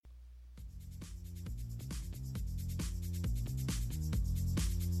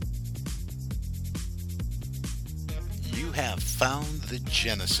have found the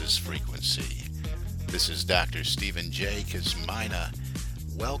Genesis frequency. This is Dr. Stephen J. Kosmyna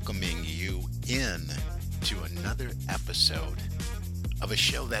welcoming you in to another episode of a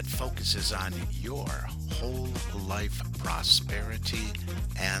show that focuses on your whole life prosperity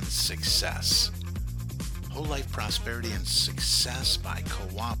and success. Whole life prosperity and success by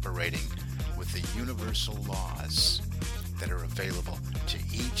cooperating with the universal laws that are available to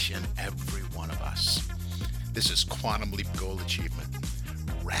each and every one of us. This is Quantum Leap Goal Achievement,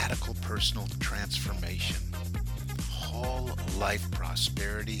 radical personal transformation, whole life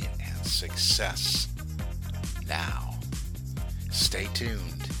prosperity and success. Now, stay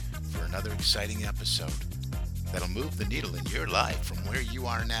tuned for another exciting episode that'll move the needle in your life from where you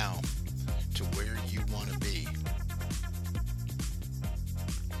are now to where you want to be.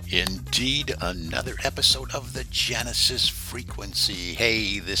 Indeed, another episode of the Genesis frequency.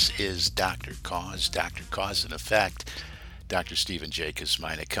 Hey, this is Dr. Cause in Effect. Dr. Stephen J.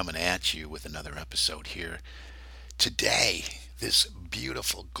 Kosmyna coming at you with another episode here today, this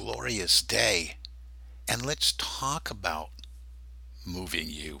beautiful, glorious day. And let's talk about moving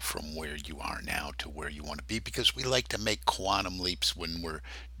you from where you are now to where you want to be, because we like to make quantum leaps when we're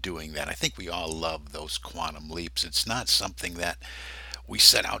doing that. I think we all love those quantum leaps. It's not something that we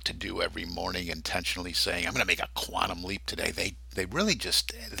set out to do every morning intentionally saying, I'm going to make a quantum leap today. They really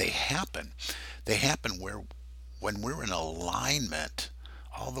just, they happen. They happen when we're in alignment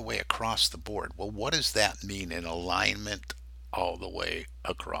all the way across the board. Well, what does that mean, in alignment all the way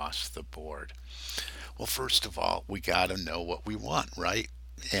across the board? Well, first of all, we got to know what we want, right?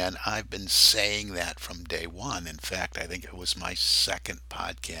 And I've been saying that from day one. In fact, I think it was my second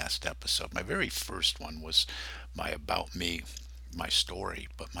podcast episode. My very first one was my About Me, my story,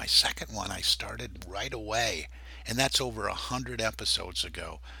 but my second one I started right away, and that's over 100 episodes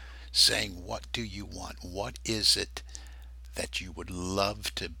ago, saying, what do you want? What is it that you would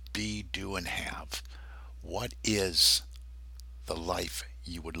love to be, do, and have? What is the life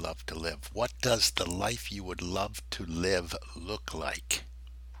you would love to live? What does the life you would love to live look like?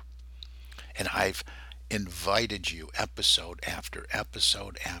 And I've invited you episode after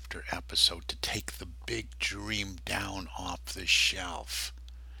episode after episode to take the big dream down off the shelf,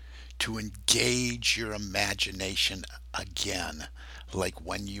 to engage your imagination again, like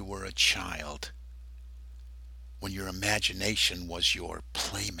when you were a child, when your imagination was your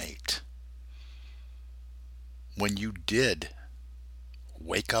playmate, when you did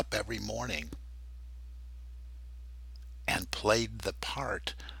wake up every morning and played the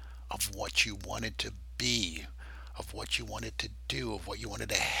part of what you wanted to be, of what you wanted to do, of what you wanted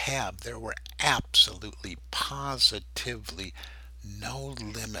to have. There were absolutely, positively no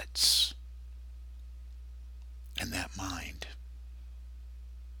limits in that mind,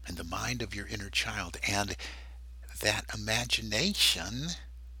 in the mind of your inner child. And that imagination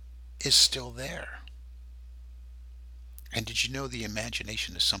is still there. And did you know the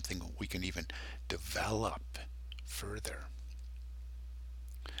imagination is something we can even develop further?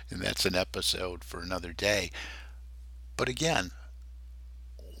 And that's an episode for another day. But again,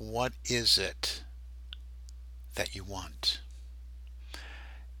 what is it that you want?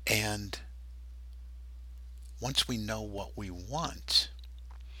 And once we know what we want,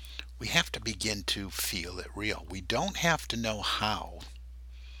 we have to begin to feel it real. We don't have to know how.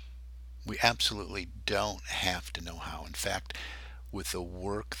 We absolutely don't have to know how. In fact, with the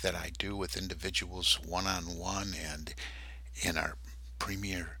work that I do with individuals one-on-one and in our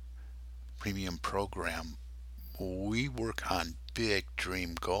premium program, we work on big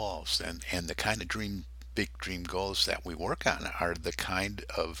dream goals, and the kind of big dream goals that we work on are the kind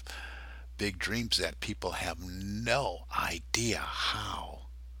of big dreams that people have no idea how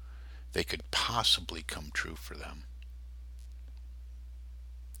they could possibly come true for them.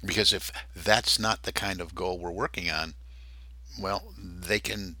 Because if that's not the kind of goal we're working on, well, they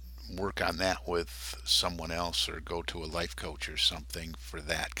can work on that with someone else or go to a life coach or something for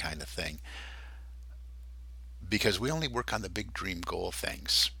that kind of thing. Because we only work on the big dream goal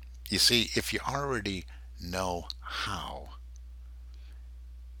things. You see, if you already know how,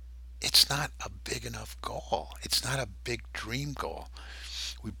 it's not a big enough goal. It's not a big dream goal.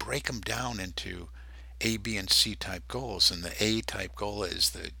 We break them down into A, B, and C type goals, and the A type goal is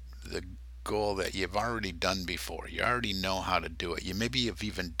the goal that you've already done before. You already know how to do it. Maybe you've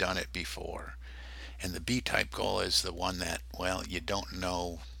even done it before. And the B type goal is the one that, well, you don't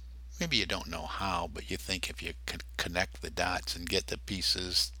know. Maybe you don't know how, but you think if you can connect the dots and get the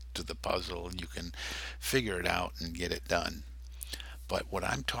pieces to the puzzle, you can figure it out and get it done. But what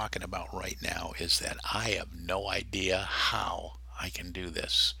I'm talking about right now is that I have no idea how I can do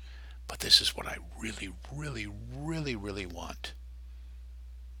this, but this is what I really, really, really, really want.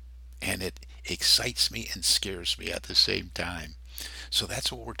 And it excites me and scares me at the same time. So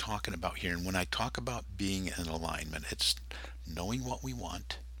that's what we're talking about here. And when I talk about being in alignment, it's knowing what we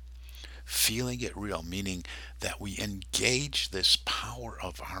want, feeling it real, meaning that we engage this power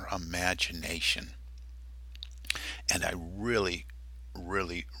of our imagination. And I really,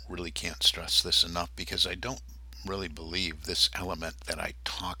 really, really can't stress this enough because I don't really believe this element that I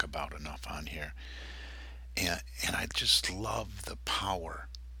talk about enough on here. And I just love the power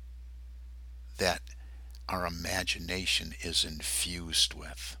that our imagination is infused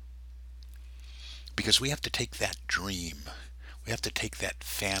with. Because we have to take that dream, we have to take that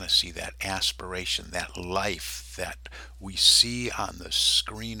fantasy, that aspiration, that life that we see on the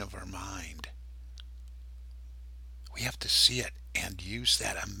screen of our mind. We have to see it and use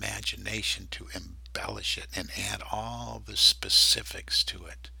that imagination to embellish it and add all the specifics to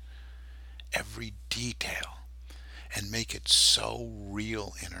it, every detail, and make it so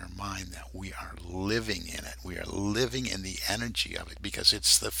real in our mind that we are living in it. We are living in the energy of it because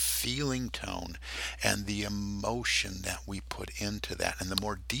it's the feeling tone and the emotion that we put into that. And the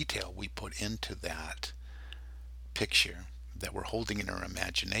more detail we put into that picture that we're holding in our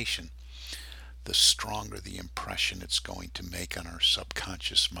imagination, the stronger the impression it's going to make on our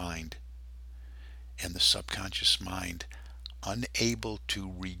subconscious mind. And the subconscious mind, unable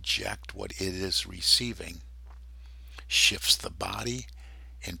to reject what it is receiving, shifts the body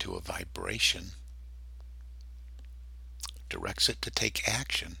into a vibration, directs it to take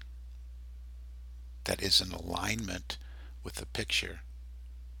action that is in alignment with the picture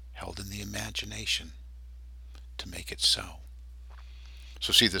held in the imagination to make it so.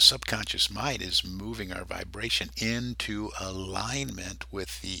 So see, the subconscious mind is moving our vibration into alignment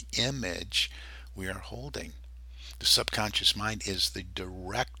with the image we are holding. The subconscious mind is the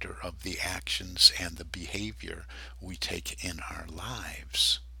director of the actions and the behavior we take in our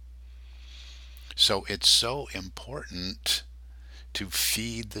lives. So it's so important to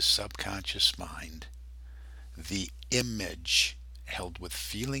feed the subconscious mind the image held with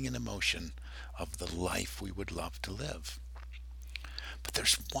feeling and emotion of the life we would love to live. But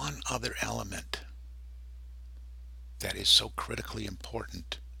there's one other element that is so critically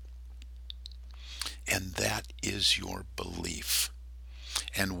important, and that is your belief.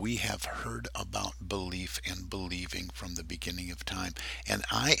 And we have heard about belief and believing from the beginning of time. And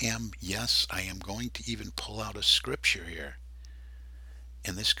I am going to even pull out a scripture here.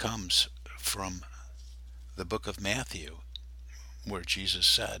 And this comes from the book of Matthew, where Jesus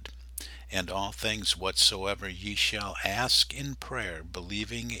said, "And all things whatsoever ye shall ask in prayer,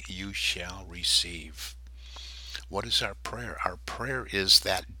 believing you shall receive." What is our prayer? Our prayer is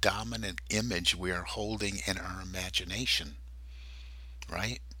that dominant image we are holding in our imagination,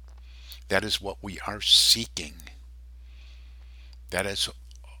 right? That is what we are seeking. That is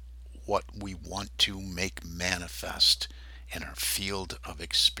what we want to make manifest in our field of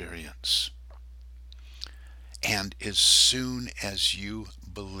experience. And as soon as you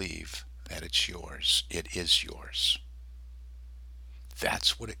believe that it's yours, it is yours.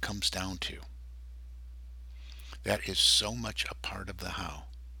 That's what it comes down to. That is so much a part of the how.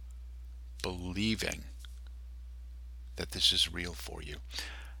 Believing that this is real for you.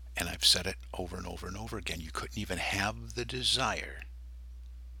 And I've said it over and over and over again. You couldn't even have the desire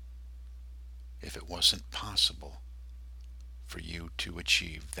if it wasn't possible for you to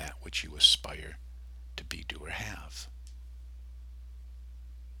achieve that which you aspire to be, do, or have.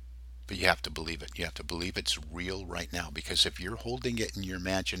 But you have to believe it. You have to believe it's real right now. Because if you're holding it in your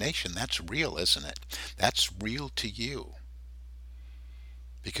imagination, that's real, isn't it? That's real to you.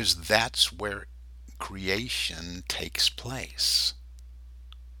 Because that's where creation takes place.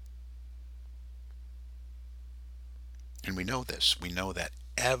 And we know this. We know that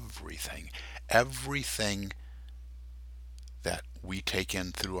everything that we take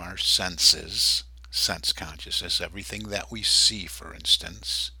in through our senses, sense consciousness, everything that we see, for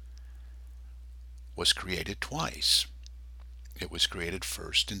instance, was created twice. It was created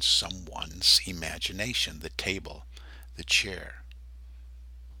first in someone's imagination. The table, the chair,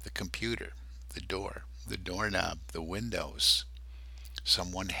 the computer, the door, the doorknob, the windows.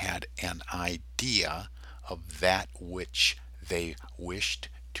 Someone had an idea of that which they wished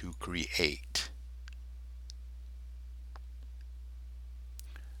to create.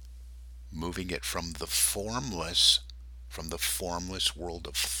 Moving it from the formless world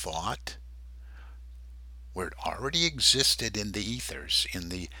of thought, where it already existed in the ethers, in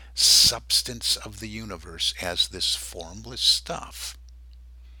the substance of the universe as this formless stuff,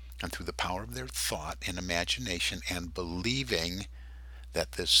 and through the power of their thought and imagination and believing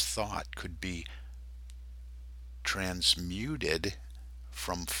that this thought could be transmuted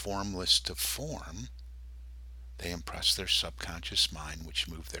from formless to form, they impress their subconscious mind, which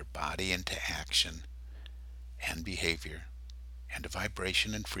moved their body into action and behavior and a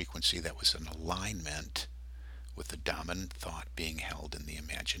vibration and frequency that was in alignment with the dominant thought being held in the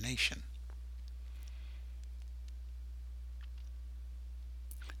imagination.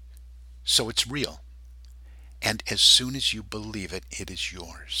 So it's real. And as soon as you believe it, it is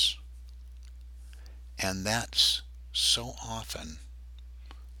yours. And that's so often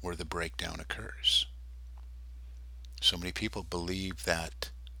where the breakdown occurs. So many people believe that,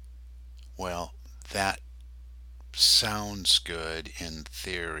 well, that sounds good in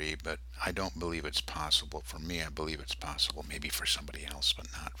theory, but I don't believe it's possible for me. I believe it's possible maybe for somebody else, but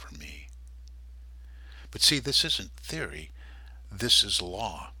not for me. But see, this isn't theory. This is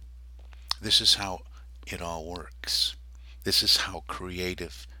law. This is how it all works. This is how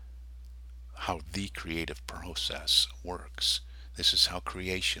the creative process works. This is how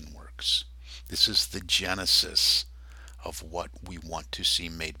creation works. This is the genesis of what we want to see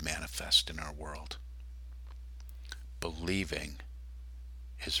made manifest in our world. Believing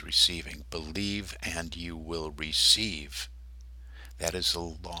is receiving. Believe and you will receive. That is a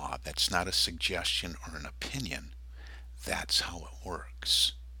law. That's not a suggestion or an opinion. That's how it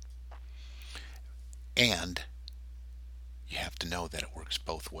works. And you have to know that it works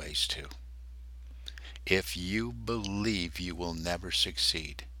both ways too. If you believe you will never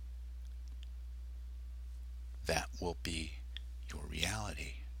succeed, that will be your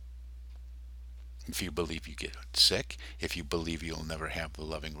reality. If you believe you get sick, if you believe you'll never have the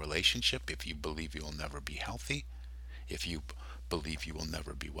loving relationship, if you believe you'll never be healthy, if you believe you will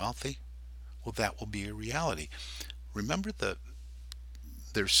never be wealthy, well, that will be your reality. Remember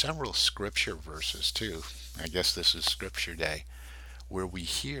there's several scripture verses too. I guess this is scripture day, where we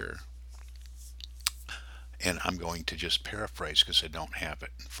hear, and I'm going to just paraphrase because I don't have it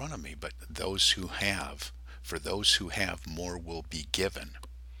in front of me, but for those who have, more will be given,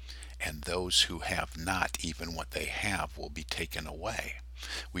 and those who have not, even what they have will be taken away.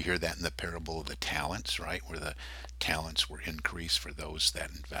 We hear that in the parable of the talents, right, where the talents were increased for those that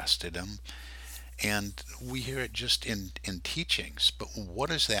invested them. And we hear it just in teachings. But what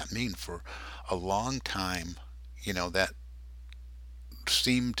does that mean? For a long time, that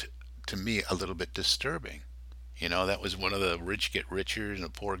seemed to me a little bit disturbing. That was one of the rich get richer and the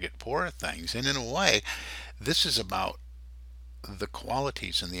poor get poorer things. And in a way, this is about the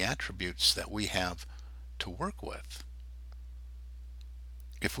qualities and the attributes that we have to work with.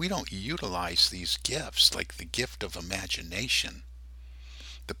 If we don't utilize these gifts, like the gift of imagination,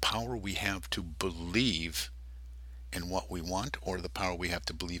 the power we have to believe in what we want, or the power we have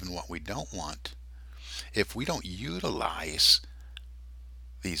to believe in what we don't want, if we don't utilize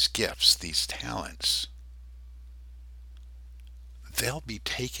these gifts, these talents, they'll be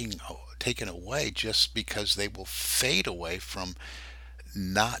taken away just because they will fade away from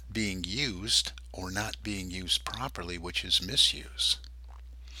not being used or not being used properly, which is misuse.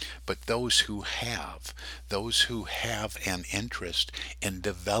 But those who have an interest in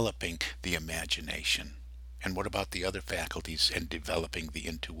developing the imagination. And what about the other faculties in developing the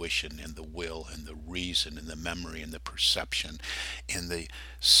intuition and the will and the reason and the memory and the perception and the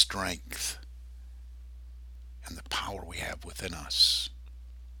strength and the power we have within us?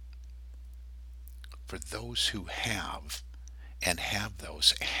 For those who have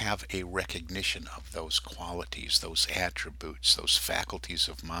have a recognition of those qualities, those attributes, those faculties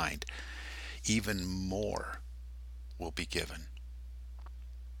of mind, even more will be given.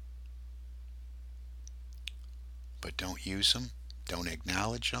 But don't use them, don't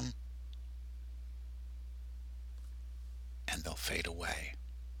acknowledge them, and they'll fade away.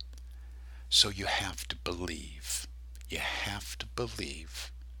 So you have to believe. You have to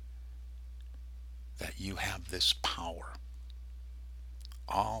believe that you have this power,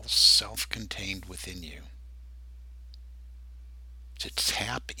 all self-contained within you, to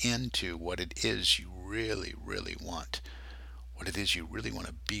tap into what it is you really, really want, what it is you really want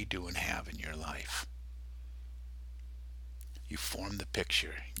to be, do, and have in your life. You form the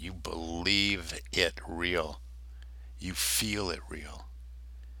picture. You believe it real. You feel it real.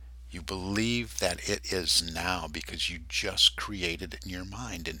 You believe that it is now because you just created it in your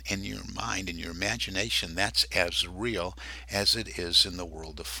mind. And in your mind, in your imagination, that's as real as it is in the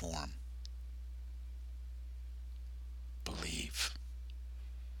world of form. Believe.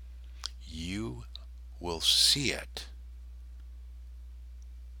 You will see it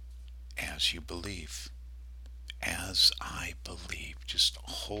as you believe. As I believe. Just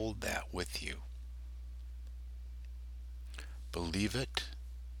hold that with you. Believe it,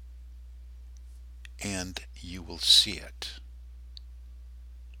 and you will see it.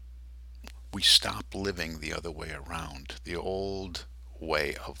 We stop living the other way around. The old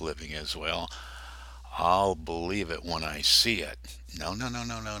way of living is, well, I'll believe it when I see it. No, no, no,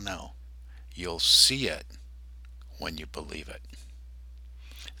 no, no, no. You'll see it when you believe it.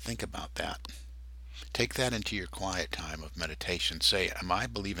 Think about that. Take that into your quiet time of meditation. Say, am I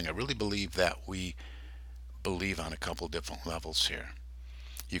believing? I really believe that we believe on a couple different levels here.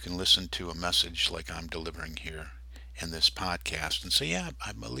 You can listen to a message like I'm delivering here in this podcast and say, yeah,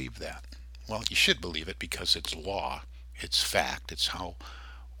 I believe that. Well, you should believe it because it's law, it's fact, it's how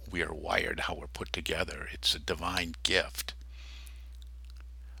we are wired, how we're put together. It's a divine gift.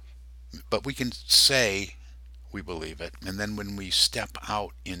 But we can say we believe it, and then when we step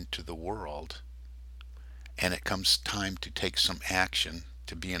out into the world and it comes time to take some action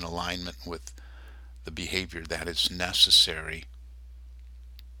to be in alignment with the behavior that is necessary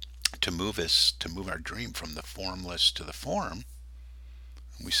to move our dream from the formless to the form,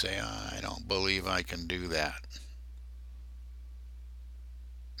 we say, I don't believe I can do that.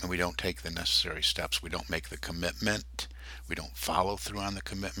 And we don't take the necessary steps. We don't make the commitment. We don't follow through on the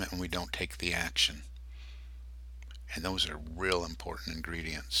commitment, and we don't take the action. And those are real important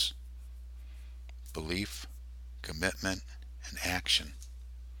ingredients. Belief, commitment, and action.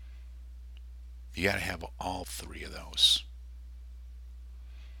 You got to have all three of those.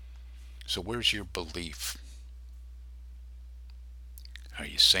 So where's your belief? Are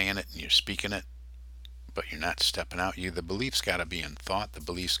you saying it and you're speaking it, but you're not stepping out? The belief's got to be in thought. The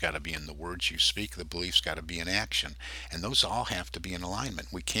belief's got to be in the words you speak. The belief's got to be in action. And those all have to be in alignment.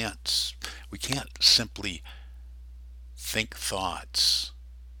 We can't simply think thoughts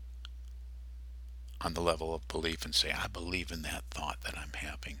on the level of belief and say, I believe in that thought that I'm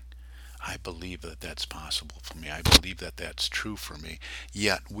having. I believe that that's possible for me. I believe that that's true for me.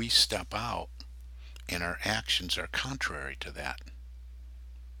 Yet we step out and our actions are contrary to that.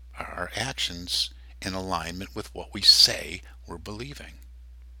 Are our actions in alignment with what we say we're believing?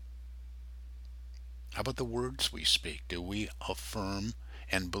 How about the words we speak? Do we affirm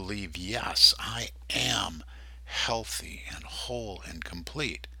and believe, yes, I am healthy and whole and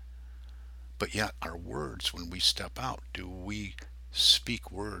complete? But yet our words, when we step out, do we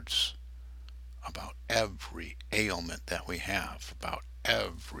speak words about every ailment that we have, about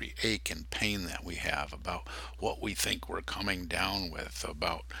every ache and pain that we have, about what we think we're coming down with,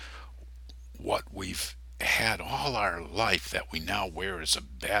 about what we've had all our life that we now wear as a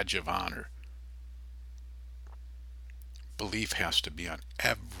badge of honor? Belief has to be on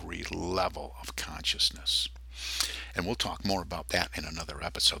every level of consciousness. And we'll talk more about that in another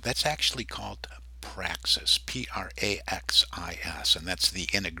episode. That's actually called praxis, Praxis, and that's the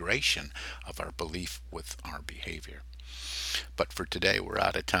integration of our belief with our behavior. But for today, we're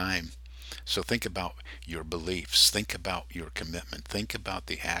out of time. So think about your beliefs. Think about your commitment. Think about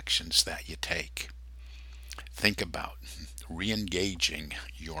the actions that you take. Think about re-engaging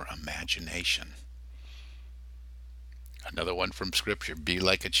your imagination. Another one from Scripture, be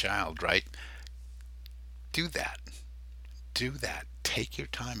like a child, right? Do that. Do that. Take your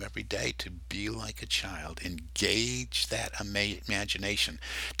time every day to be like a child. Engage that imagination.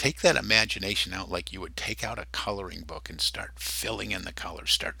 Take that imagination out like you would take out a coloring book and start filling in the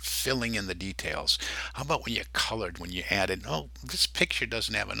colors. Start filling in the details. How about when you colored, when you added, oh, this picture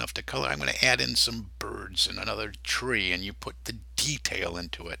doesn't have enough to color. I'm going to add in some birds and another tree, and you put the detail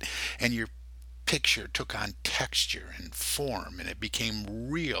into it. And your picture took on texture and form, and it became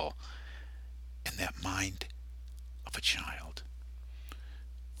real in that mind of a child.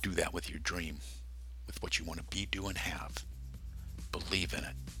 Do that with your dream, with what you want to be, do, and have. Believe in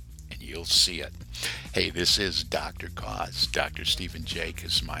it, and you'll see it. Hey, this is Dr. Cause, Dr. Stephen J.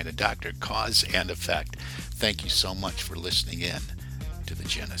 Kosmyna, Dr. Cause and Effect. Thank you so much for listening in to the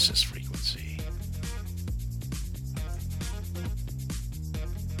Genesis Frequency.